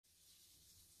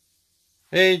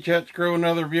Hey Chet's Crew and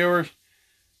other viewers,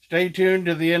 stay tuned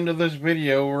to the end of this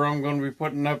video where I'm going to be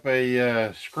putting up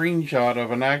a screenshot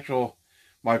of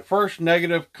my first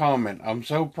negative comment. I'm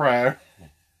so proud.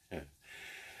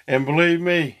 And believe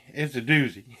me, it's a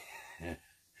doozy.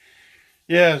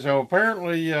 Yeah, so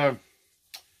apparently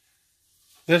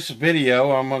this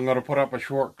video, I'm going to put up a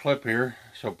short clip here,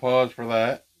 so pause for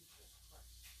that.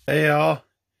 Hey y'all,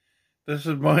 this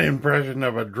is my impression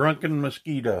of a drunken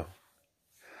mosquito.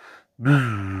 So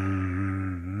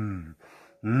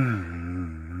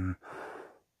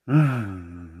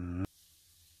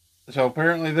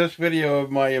apparently this video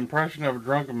of my impression of a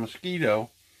drunken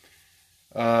mosquito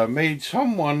made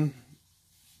someone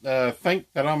think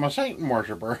that I'm a Satan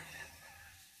worshiper.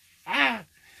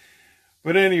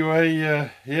 But anyway,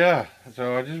 yeah,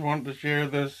 so I just wanted to share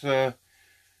this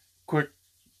quick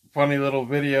funny little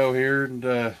video here and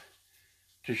to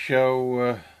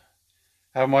show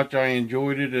how much I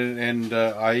enjoyed it, and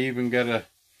I even got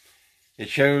it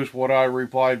shows what I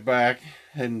replied back,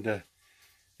 and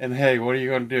hey, what are you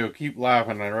going to do? Keep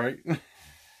laughing, right?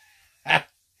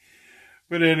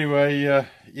 But anyway,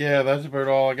 yeah, that's about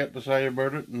all I got to say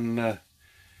about it, and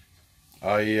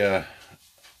I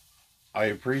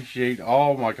appreciate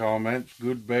all my comments,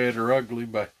 good, bad, or ugly,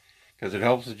 but because it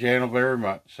helps the channel very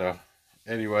much. So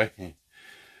anyway,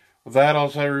 with that, I'll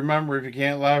say, remember, if you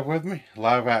can't laugh with me,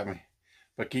 laugh at me.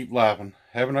 But keep laughing.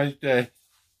 Have a nice day.